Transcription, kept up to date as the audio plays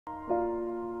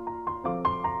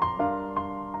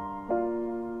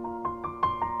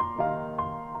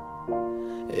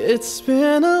It's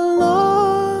been a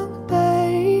long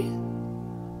day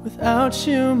without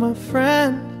you, my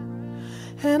friend,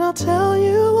 and I'll tell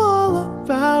you all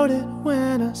about it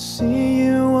when I see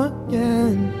you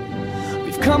again.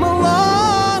 We've come a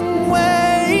long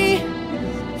way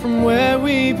from where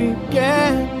we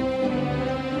began.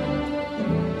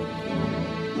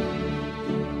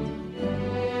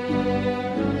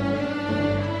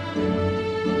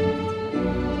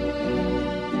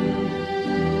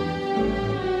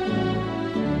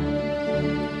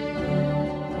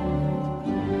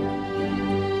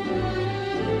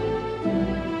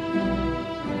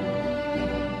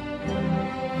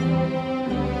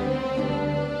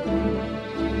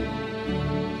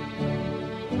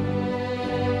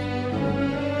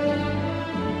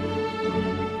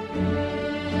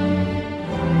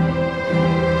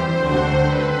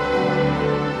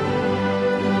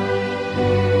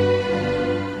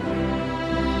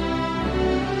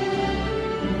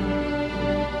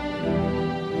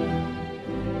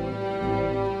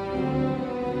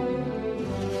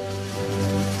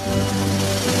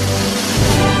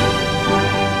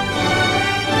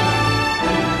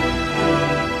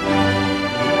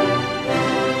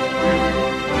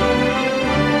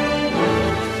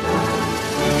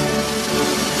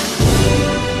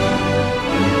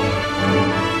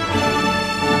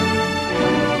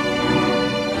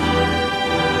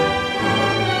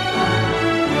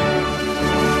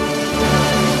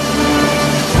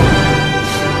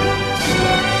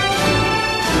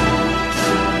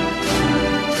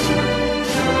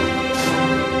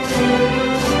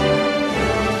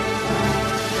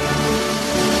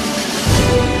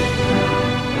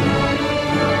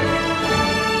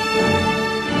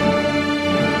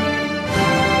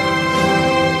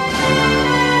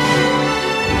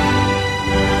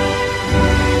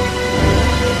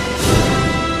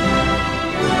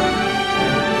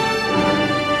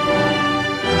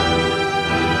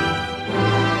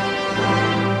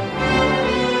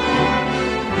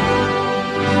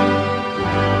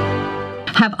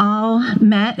 Have all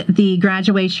met the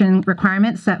graduation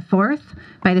requirements set forth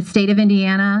by the state of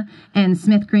Indiana and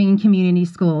Smith Green Community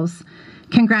Schools.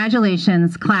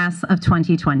 Congratulations, class of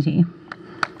 2020.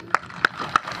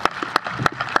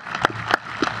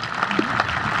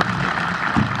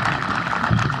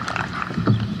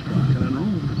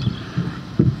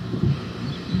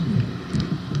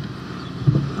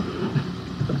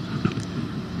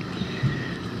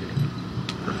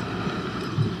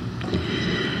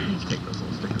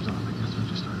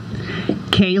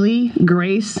 Kaylee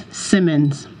Grace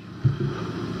Simmons.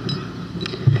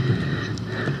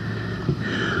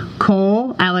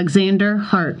 Cole Alexander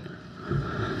Hart.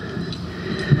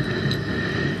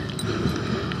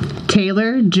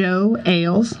 Taylor Joe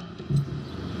Ailes.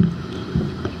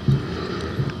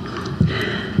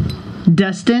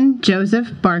 Dustin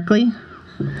Joseph Barkley.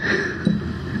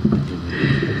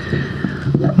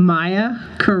 Maya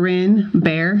Corinne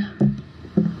Bear.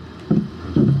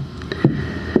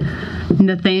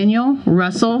 Nathaniel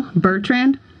Russell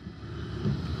Bertrand.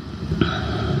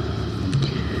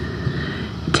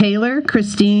 Taylor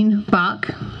Christine Bach.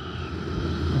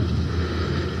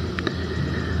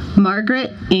 Margaret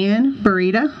Ann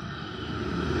Burita.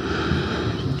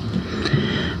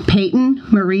 Peyton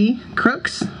Marie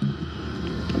Crooks.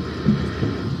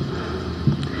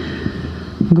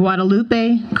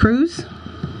 Guadalupe Cruz.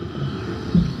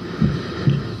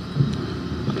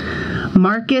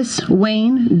 Marcus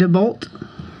Wayne DeBolt.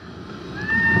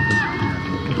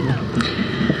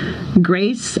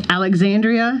 Grace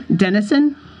Alexandria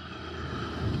Dennison.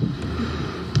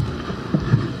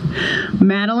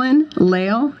 Madeline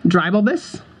Lael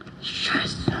Dreibelbus.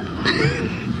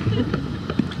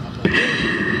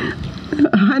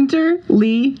 Hunter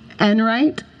Lee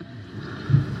Enright.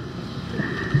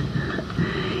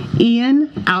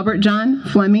 Ian Albert John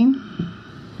Fleming.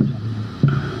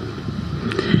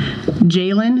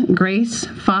 Jalen Grace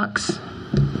Fox.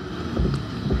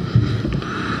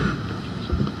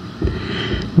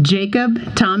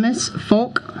 Jacob Thomas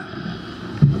Folk.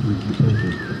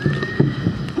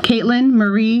 Caitlin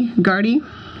Marie Gardy.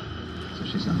 So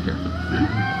she's not here.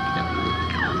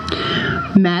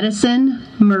 Yeah. Madison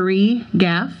Marie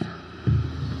Gaff.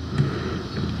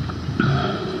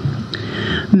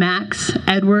 Max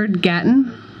Edward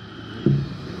Gatton.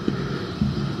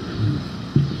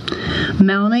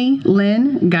 Melanie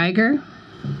Lynn Geiger.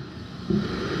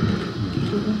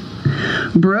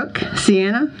 Brooke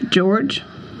Sienna George.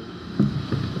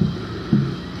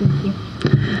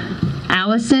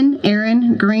 Allison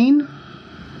Aaron Green.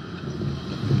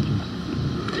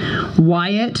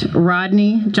 Wyatt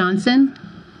Rodney Johnson.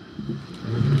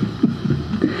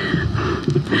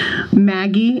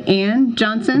 Maggie Ann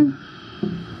Johnson.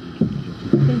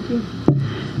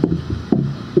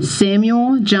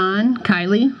 Samuel John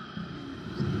Kiley.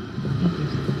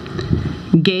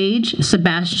 Gage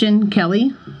Sebastian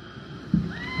Kelly.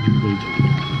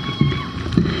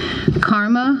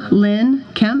 Karma Lynn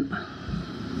Kemp.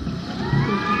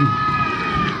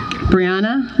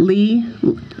 Brianna Lee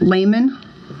Lehman.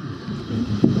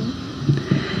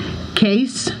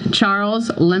 Case Charles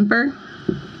Lemper.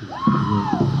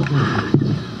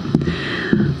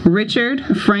 Richard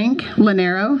Frank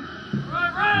Lanero.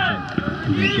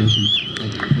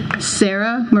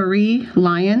 Sarah Marie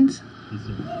Lyons.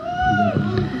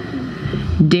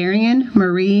 Darian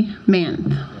Marie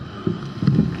Manth.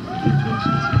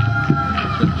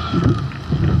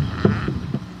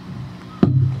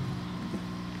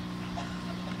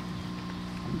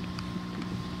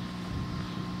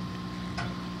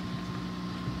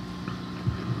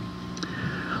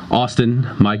 Austin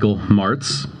Michael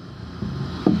Martz.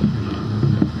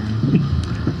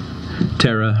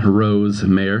 Tara Rose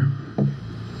Mayer.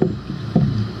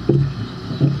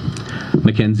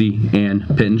 Mackenzie Ann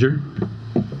Pittenger.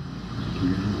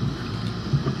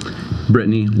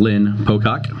 Brittany Lynn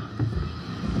Pocock.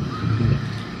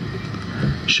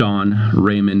 Sean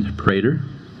Raymond Prater.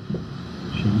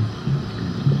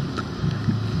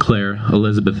 Claire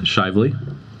Elizabeth Shively.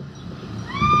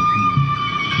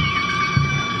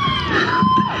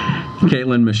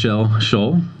 Caitlin Michelle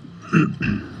Scholl.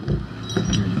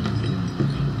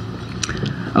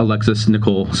 Alexis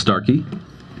Nicole Starkey.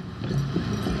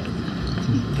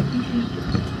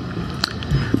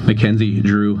 Mackenzie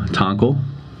Drew Tonkel.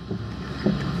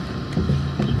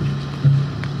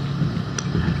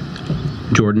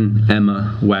 Jordan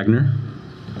Emma Wagner.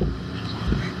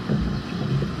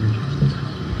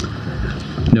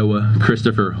 Noah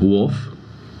Christopher Wolf.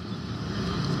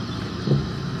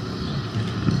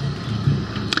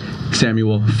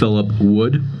 Samuel Philip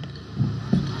Wood.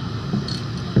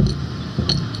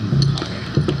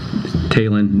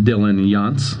 Talon Dylan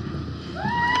Yance.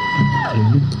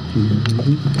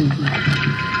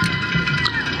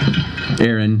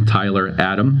 Aaron Tyler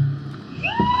Adam.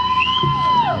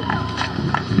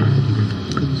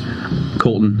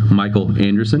 Colton Michael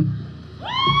Anderson.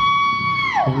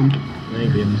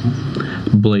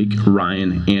 Blake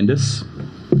Ryan Andis.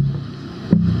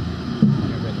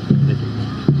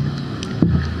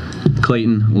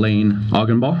 Clayton Lane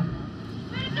Augenbaugh.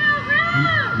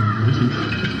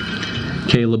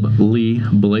 Caleb Lee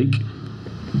Blake.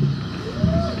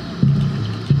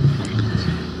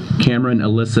 Cameron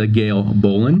Alyssa Gale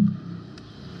Bolin.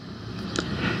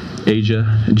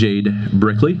 Asia Jade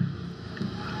Brickley.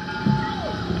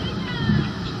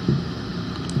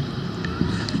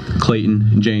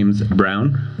 Clayton James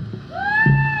Brown.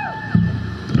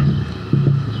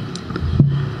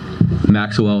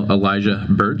 Maxwell Elijah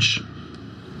Birch.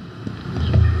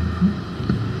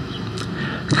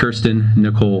 Kirsten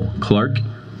Nicole Clark.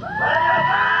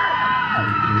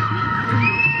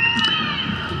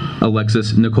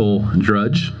 Alexis Nicole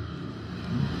Drudge.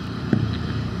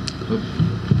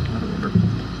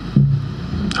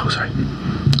 Oh, sorry.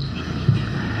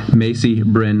 Macy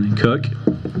Bryn Cook.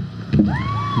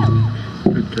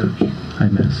 Good catch. I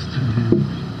missed.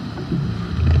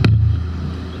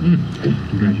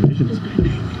 Congratulations.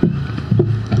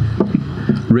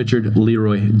 Richard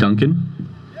Leroy Duncan.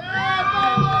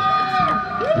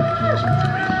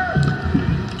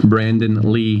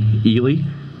 Brandon Lee Ely.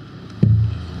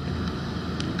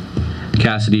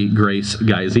 Cassidy Grace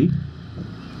Geisy.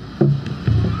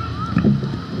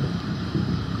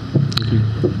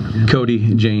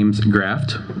 Cody James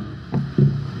Graft.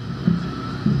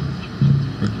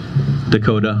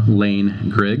 Dakota Lane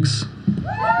Griggs.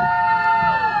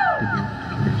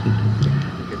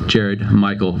 Jared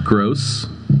Michael Gross.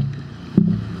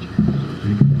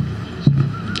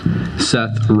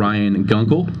 Seth Ryan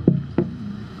Gunkel.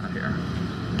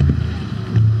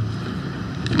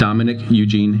 Dominic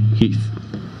Eugene Heath.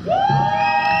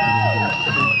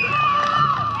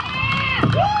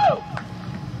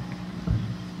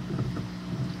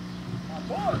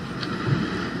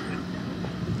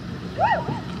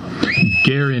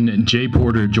 Garen J.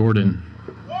 Porter Jordan.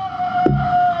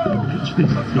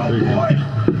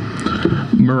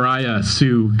 Mariah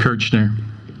Sue Kirchner.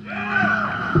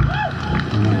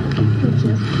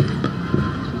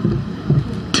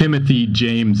 Timothy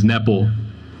James Nepple.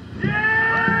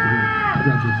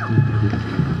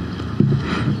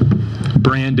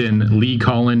 Brandon Lee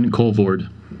Colin Colvord.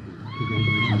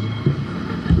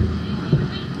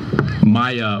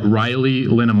 Maya Riley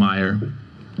Linnemeyer.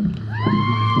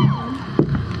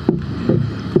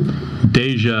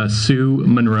 Deja Sue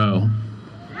Monroe.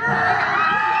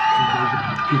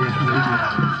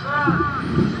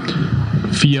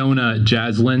 Fiona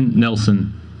Jaslyn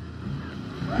Nelson.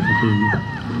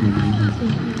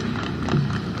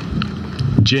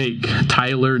 Jake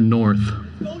Tyler North.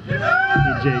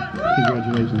 Hey Jake,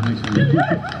 congratulations.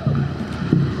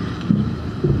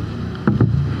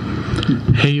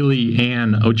 Haley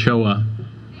Ann Ochoa.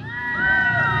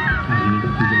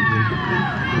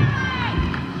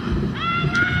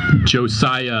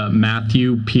 Josiah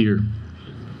Matthew Peer.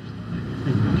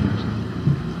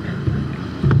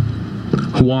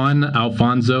 Juan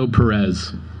Alfonso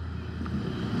Perez.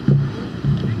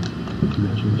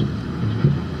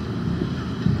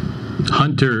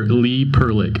 Hunter Lee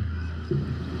Perlick.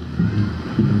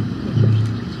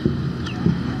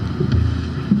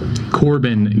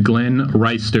 Corbin Glenn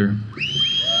Reister.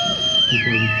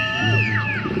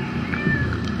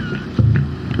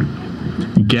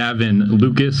 Gavin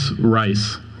Lucas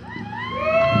Rice.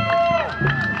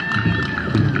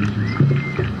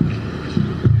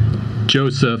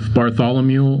 Joseph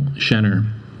Bartholomew Schenner.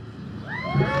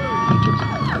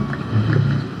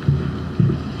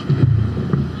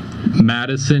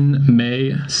 Madison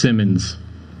May Simmons.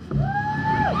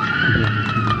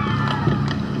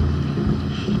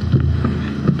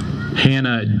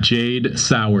 Hannah Jade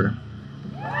Sauer.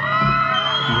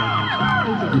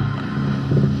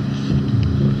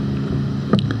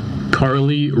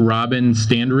 Carly Robin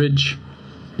Standridge.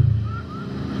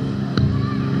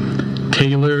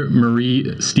 Taylor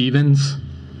Marie Stevens.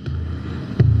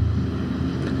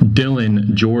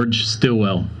 Dylan George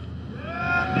Stillwell.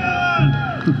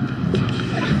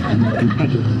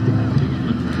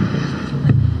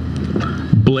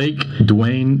 Blake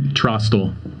Dwayne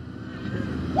Trostel.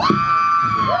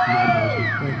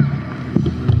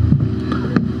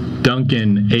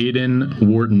 Duncan Aiden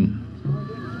Wharton.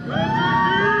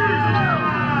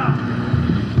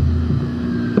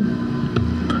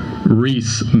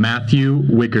 Reese Matthew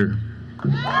Wicker.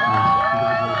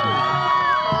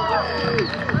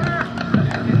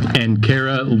 And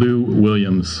Kara Lou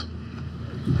Williams.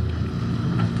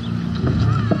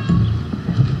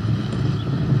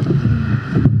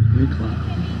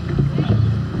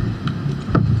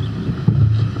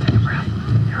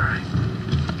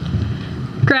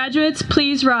 Graduates,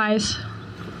 please rise.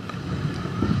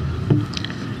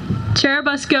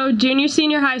 Churubusco Junior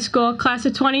Senior High School, class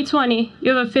of 2020,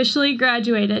 you have officially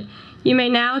graduated. You may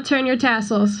now turn your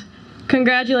tassels.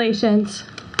 Congratulations.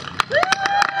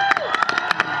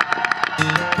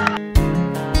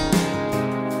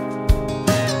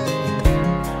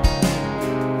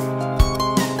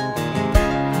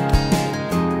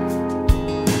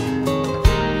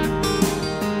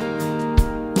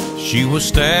 She was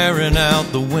staring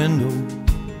out the window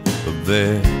of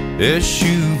their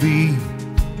SUV,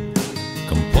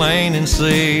 complaining,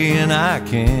 saying, I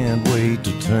can't wait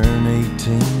to turn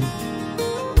 18.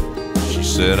 She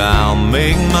said, I'll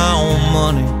make my own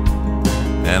money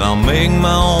and I'll make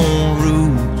my own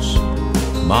rules.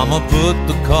 Mama put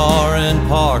the car in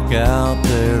park out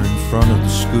there in front of the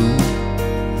school,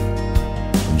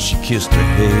 and she kissed her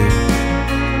head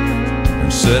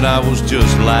and said, I was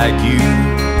just like you.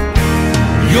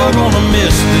 You're gonna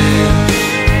miss this,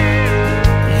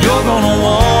 you're gonna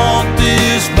want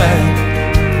this back,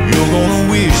 you're gonna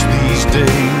wish these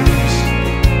days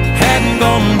hadn't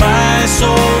gone by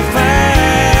so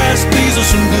fast. These are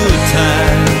some good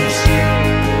times,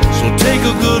 so take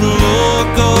a good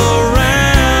look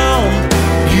around.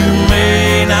 You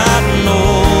may not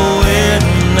know it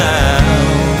now,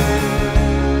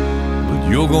 but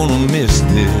you're gonna miss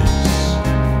this.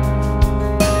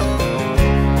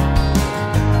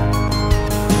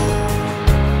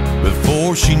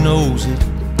 Before she knows it,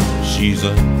 she's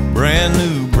a brand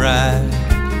new bride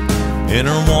in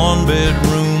her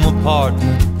one-bedroom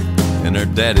apartment, and her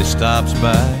daddy stops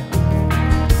by.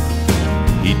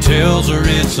 He tells her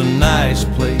it's a nice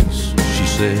place. She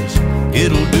says,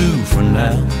 it'll do for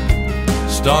now.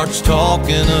 Starts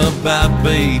talking about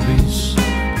babies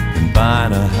and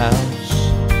buying a house.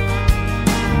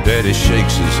 And Daddy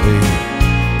shakes his head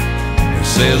and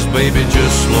says, baby,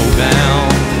 just slow down,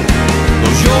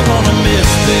 'cause you're gonna miss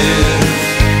this,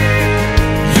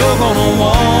 you're gonna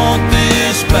want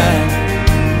this back,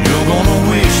 you're gonna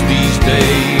wish these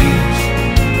days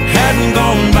hadn't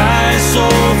gone by so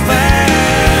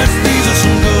fast. These are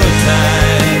some good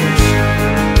times,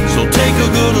 so take a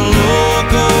good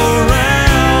look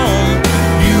around.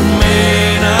 You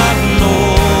may not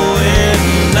know it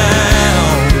now,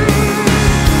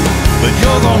 but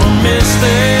you're gonna miss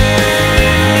this.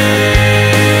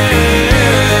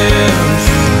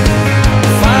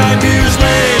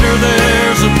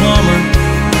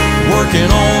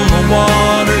 working on the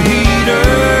water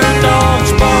heater.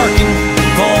 Dogs barking,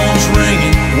 phones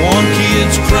ringing, one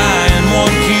kid's crying,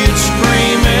 one kid's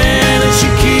screaming, and she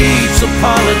keeps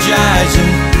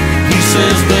apologizing. He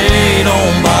says they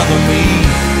don't bother me.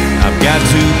 I've got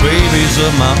two babies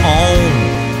of my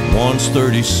own. One's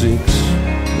 36,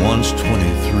 one's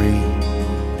 23.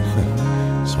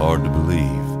 It's hard to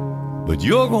believe, but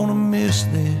you're gonna miss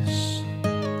this.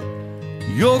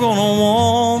 You're gonna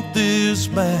want this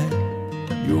back.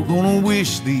 You're gonna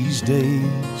wish these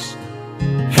days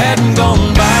hadn't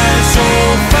gone by so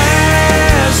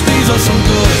fast. These are some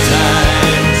good times.